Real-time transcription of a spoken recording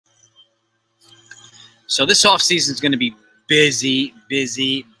So this offseason is going to be busy,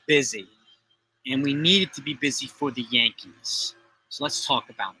 busy, busy. And we need it to be busy for the Yankees. So let's talk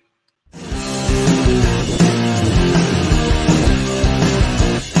about it.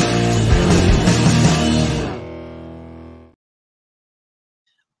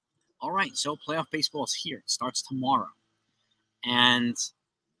 All right, so playoff baseball is here. It starts tomorrow. And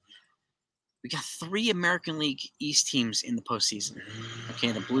we got 3 American League East teams in the postseason.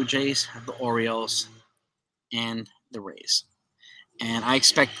 Okay, the Blue Jays, the Orioles, and the Rays. And I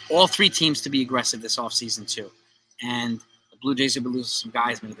expect all 3 teams to be aggressive this offseason too. And the Blue Jays will be losing some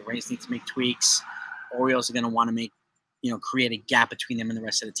guys. Maybe the Rays need to make tweaks. Orioles are going to want to make, create a gap between them and the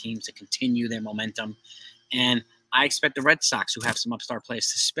rest of the teams to continue their momentum. And I expect the Red Sox, who have some upstart players,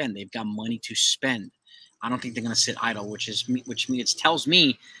 to spend. They've got money to spend. I don't think they're going to sit idle, which tells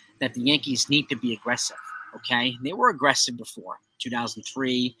me that the Yankees need to be aggressive. Okay, they were aggressive before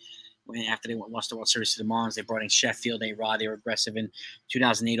 2003. After they lost the World Series to the Marlins, they brought in Sheffield, A-Rod. They were aggressive in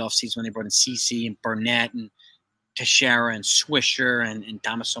 2008 offseason when they brought in CC and Burnett and Teixeira and Swisher and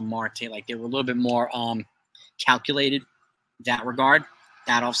Damaso Marte. Like, they were a little bit more calculated in that regard.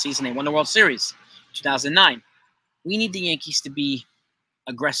 That offseason, they won the World Series 2009. We need the Yankees to be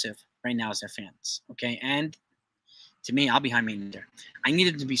aggressive right now as their fans, okay? And to me, I'll be high maintenance there. I need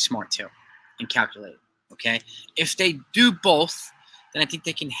them to be smart too and calculated, okay? If they do both, then I think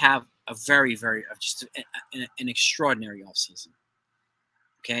they can have a very, very, an extraordinary offseason,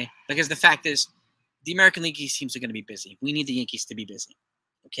 okay? Because the fact is, the American League East teams are going to be busy. We need the Yankees to be busy,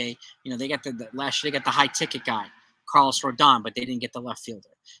 okay? They got last year they got the high-ticket guy, Carlos Rodon, but they didn't get the left fielder.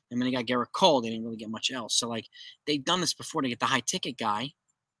 And when they got Garrett Cole, they didn't really get much else. So, they've done this before. They get the high-ticket guy,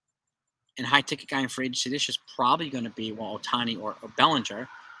 and high-ticket guy in free agency this year is probably going to be, Ohtani or Bellinger.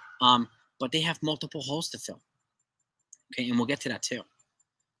 But they have multiple holes to fill, okay? And we'll get to that too.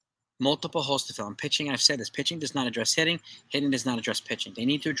 Multiple holes to fill. And pitching, I've said this, pitching does not address hitting. Hitting does not address pitching. They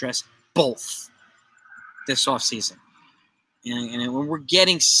need to address both this offseason. And when we're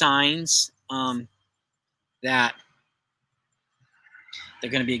getting signs that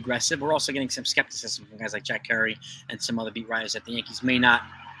they're going to be aggressive, we're also getting some skepticism from guys like Jack Curry and some other beat writers that the Yankees may not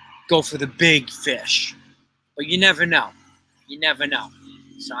go for the big fish. But you never know. You never know.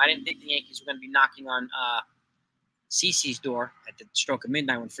 So I didn't think the Yankees were going to be knocking on CeCe's door at the stroke of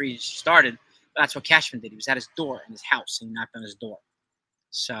midnight when free agency started. But that's what Cashman did. He was at his door in his house, and he knocked on his door.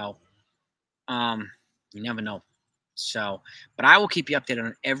 So you never know. So, but I will keep you updated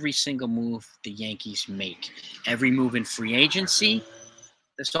on every single move the Yankees make. Every move in free agency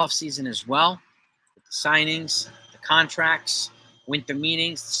this offseason as well. With the signings, the contracts, winter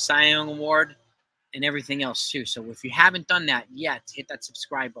meetings, the Cy Young Award, and everything else too. So if you haven't done that yet, hit that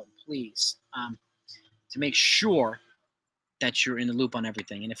subscribe button, please, to make sure that you're in the loop on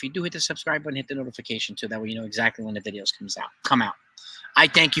everything. And if you do hit the subscribe button, hit the notification too. That way you know exactly when the videos come out. I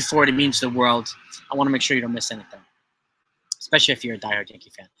thank you for it. It means the world. I want to make sure you don't miss anything, especially if you're a diehard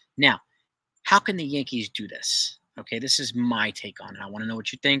Yankee fan. Now, how can the Yankees do this? Okay, this is my take on it. I want to know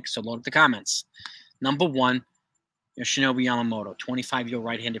what you think, so load up the comments. Number 1, Yoshinobu Yamamoto, 25-year-old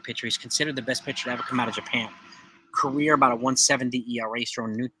right-handed pitcher. He's considered the best pitcher to ever come out of Japan. Career about a 1.70 ERA. He's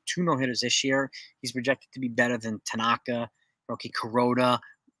thrown 2 no-hitters this year. He's projected to be better than Tanaka, Roki Kuroda,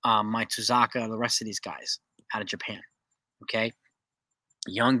 Matsuzaka, the rest of these guys out of Japan. Okay?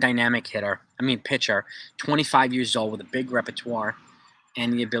 Young, dynamic pitcher, 25 years old with a big repertoire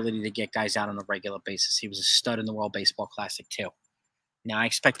and the ability to get guys out on a regular basis. He was a stud in the World Baseball Classic too. Now, I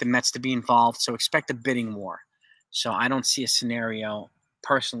expect the Mets to be involved, so expect a bidding war. So I don't see a scenario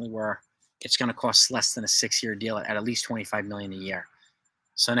personally where it's going to cost less than a 6-year deal at least $25 million a year.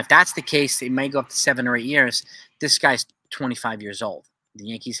 So, and if that's the case, it may go up to 7 or 8 years. This guy's 25 years old. The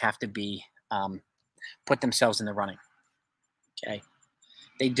Yankees have to be put themselves in the running. Okay,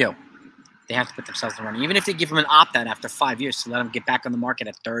 they do. They have to put themselves in the running. Even if they give him an opt-out after 5 years to let him get back on the market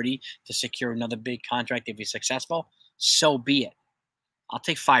at 30 to secure another big contract if he's successful, so be it. I'll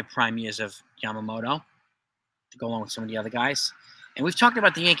take 5 prime years of Yamamoto to go along with some of the other guys. And we've talked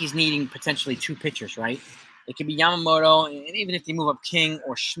about the Yankees needing potentially 2 pitchers, right? It could be Yamamoto, and even if they move up King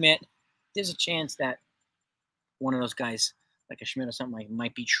or Schmidt, there's a chance that one of those guys, like a Schmidt or something,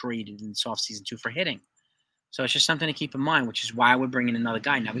 might be traded in this offseason too for hitting. So it's just something to keep in mind, which is why we're bringing another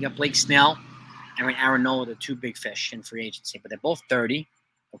guy. Now, we got Blake Snell and Aaron Nola, the 2 big fish in free agency, but they're both 30,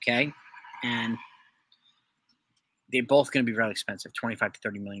 okay? And they're both going to be really expensive, $25 to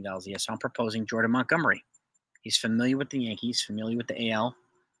 $30 million a year. So I'm proposing Jordan Montgomery. He's familiar with the Yankees, familiar with the AL.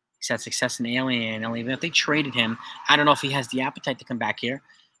 He's had success in the AL and NL. Even if they traded him, I don't know if he has the appetite to come back here.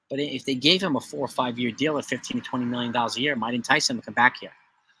 But if they gave him a 4 or 5 year deal at $15 to $20 million a year, it might entice him to come back here.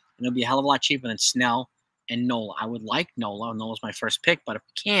 And it'll be a hell of a lot cheaper than Snell and Nola. I would like Nola. Nola's my first pick, but if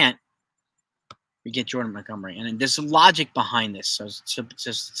we can't, we get Jordan Montgomery. And there's a logic behind this. So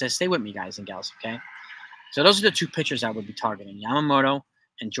stay with me, guys and gals, okay? So those are the two pitchers I would be targeting, Yamamoto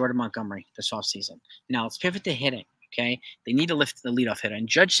and Jordan Montgomery this offseason. Now, let's pivot to hitting, okay? They need to lift the leadoff hitter. And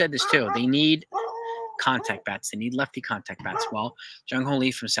Judge said this too. They need contact bats. They need lefty contact bats. Well, Jung-Ho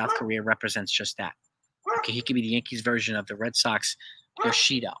Lee from South Korea represents just that. Okay, he could be the Yankees version of the Red Sox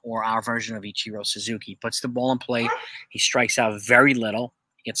Yoshida or our version of Ichiro Suzuki. He puts the ball in play. He strikes out very little.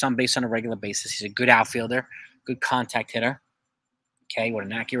 He gets on base on a regular basis. He's a good outfielder, good contact hitter, okay, with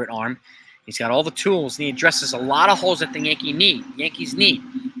an accurate arm. He's got all the tools, and he addresses a lot of holes that the Yankees need.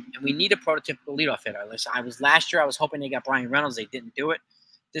 And we need a prototypical leadoff hitter. Last year, I was hoping they got Brian Reynolds. They didn't do it.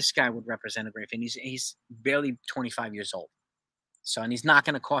 This guy would represent a great thing. He's barely 25 years old. So, and he's not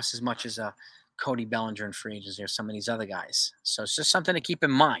going to cost as much as a Cody Bellinger in free agency or some of these other guys. So it's just something to keep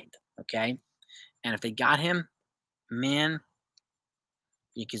in mind, okay? And if they got him, man,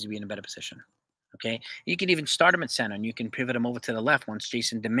 Yankees would be in a better position, okay? You can even start him at center, and you can pivot him over to the left once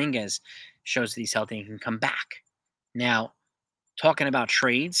Jason Dominguez shows that he's healthy and can come back. Now, talking about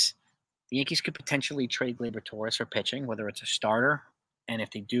trades, the Yankees could potentially trade Gleyber Torres for pitching, whether it's a starter. And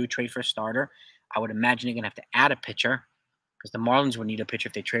if they do trade for a starter, I would imagine they're going to have to add a pitcher, because the Marlins would need a pitcher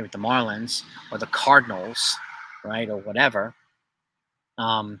if they trade with the Marlins or the Cardinals, right, or whatever.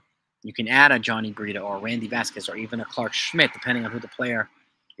 You can add a Johnny Brito or a Randy Vasquez or even a Clark Schmidt, depending on who the player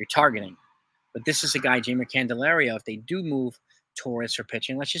you're targeting. But this is a guy, Jeimer Candelario, if they do move Torres for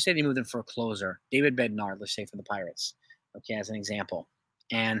pitching, let's just say they moved him for a closer, David Bednar, let's say for the Pirates, okay, as an example.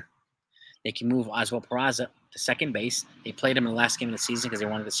 And they can move Oswald Peraza to second base. They played him in the last game of the season because they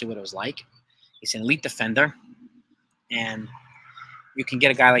wanted to see what it was like. He's an elite defender. And you can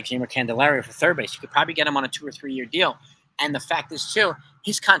get a guy like Jeimer Candelario for third base. You could probably get him on a 2 or 3 year deal. And the fact is, too,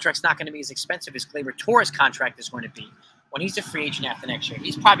 his contract's not going to be as expensive as Gleyber Torres' contract is going to be when he's a free agent after next year.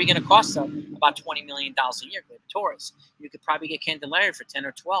 He's probably going to cost them about $20 million a year, Gleyber Torres. You could probably get Candelario for 10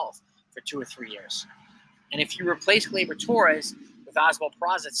 or 12 for 2 or 3 years. And if you replace Gleyber Torres with Oswald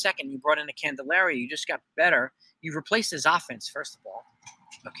Peraza at second, you brought in a Candelario, you just got better. You've replaced his offense, first of all,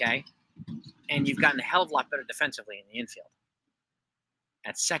 okay? And you've gotten a hell of a lot better defensively in the infield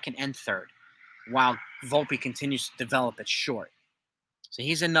at second and third, while Volpe continues to develop at short. So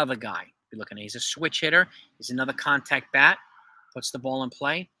he's another guy you're looking at. He's a switch hitter. He's another contact bat, puts the ball in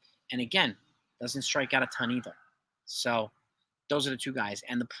play, and again, doesn't strike out a ton either. So those are the two guys.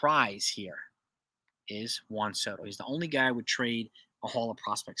 And the prize here is Juan Soto. He's the only guy I would trade a haul of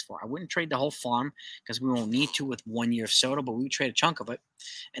prospects for. I wouldn't trade the whole farm because we won't need to with 1 year of Soto, but we would trade a chunk of it.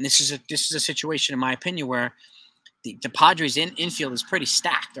 And this is a situation, in my opinion, where the Padres infield is pretty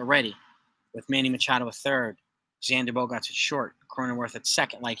stacked already, with Manny Machado at third, Xander Bogaerts at short, Cronenworth at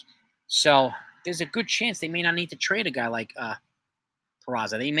second. So there's a good chance they may not need to trade a guy like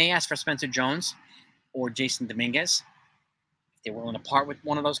Peraza. They may ask for Spencer Jones or Jason Dominguez. If they're willing to part with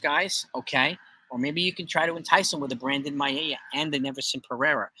one of those guys, okay. Or maybe you can try to entice them with a Brandon Maia and the Neverson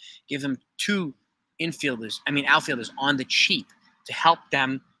Pereira. Give them two outfielders on the cheap to help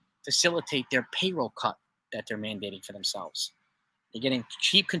them facilitate their payroll cut that they're mandating for themselves. They're getting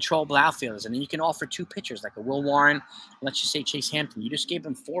cheap, controllable outfielders, and then you can offer two pitchers like a Will Warren, let's just say Chase Hampton. You just gave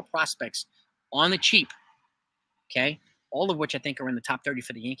them 4 prospects on the cheap, okay, all of which I think are in the top 30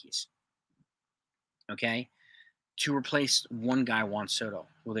 for the Yankees, okay, to replace one guy, Juan Soto,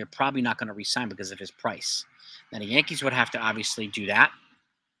 who they're probably not going to re-sign because of his price. Now, the Yankees would have to obviously do that.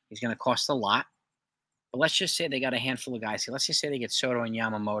 He's going to cost a lot. But let's just say they got a handful of guys here. Let's just say they get Soto and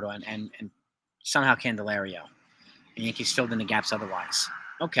Yamamoto and somehow Candelario. The Yankees filled in the gaps otherwise.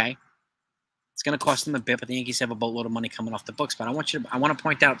 Okay. It's going to cost them a bit, but the Yankees have a boatload of money coming off the books. But I want to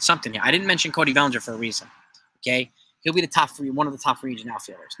point out something here. I didn't mention Cody Bellinger for a reason. Okay? He'll be one of the top free agent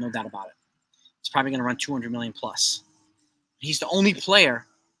outfielders, no doubt about it. He's probably going to run $200 million plus. He's the only player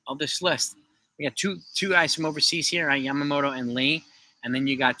of this list. We got two guys from overseas here, right? Yamamoto and Lee. And then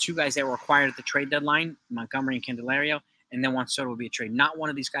you got 2 guys that were acquired at the trade deadline, Montgomery and Candelario. And then Juan Soto will be a trade. Not one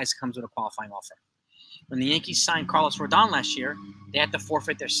of these guys comes with a qualifying offer. When the Yankees signed Carlos Rodon last year, they had to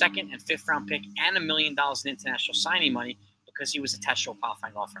forfeit their 2nd and 5th round pick and $1 million in international signing money because he was attached to a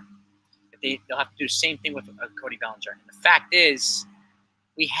qualifying offer. They'll have to do the same thing with Cody Bellinger. And the fact is,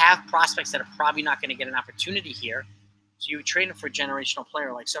 we have prospects that are probably not going to get an opportunity here. So you trade him for a generational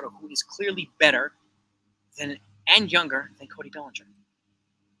player like Soto, who is clearly better and younger than Cody Bellinger.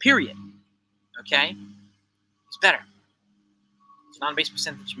 Period. Okay? He's better. He's an on-base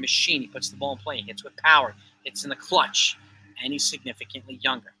percentage machine. He puts the ball in play. He hits with power. Hits in the clutch. And he's significantly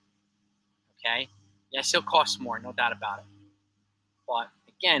younger. Okay? Yes, he'll cost more, no doubt about it. But,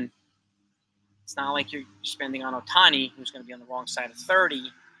 again, It's not like you're spending on Ohtani, who's going to be on the wrong side of 30,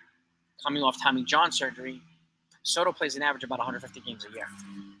 coming off Tommy John surgery. Soto plays an average about 150 games a year.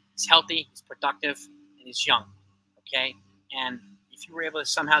 He's healthy, he's productive, and he's young. Okay? And if you were able to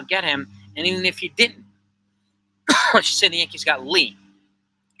somehow get him, and even if you didn't, let's just say the Yankees got Lee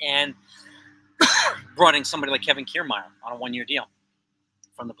and brought in somebody like Kevin Kiermaier on a one-year deal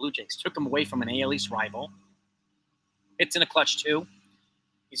from the Blue Jays, took him away from an AL East rival, hits in a clutch too.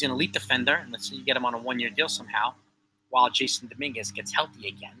 He's an elite defender, and let's say you get him on a one-year deal somehow, while Jason Dominguez gets healthy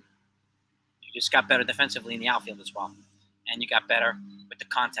again. You just got better defensively in the outfield as well, and you got better with the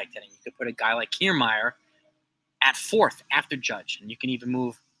contact hitting. You could put a guy like Kiermaier at fourth after Judge, and you can even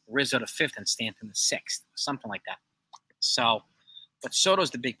move Rizzo to fifth and Stanton to sixth, something like that. So, but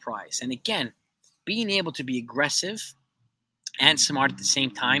Soto's the big prize. And again, being able to be aggressive and smart at the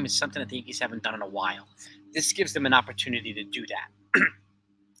same time is something that the Yankees haven't done in a while. This gives them an opportunity to do that.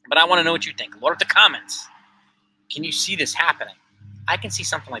 But I want to know what you think. Load up the comments. Can you see this happening? I can see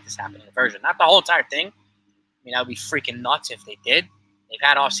something like this happening in a version. Not the whole entire thing. I mean, that would be freaking nuts if they did. They've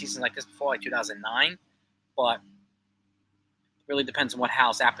had off seasons like this before, like 2009. But it really depends on what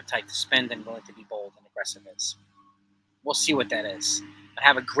Hal's appetite to spend and willing to be bold and aggressive is. We'll see what that is. But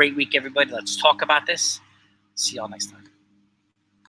have a great week, everybody. Let's talk about this. See y'all next time.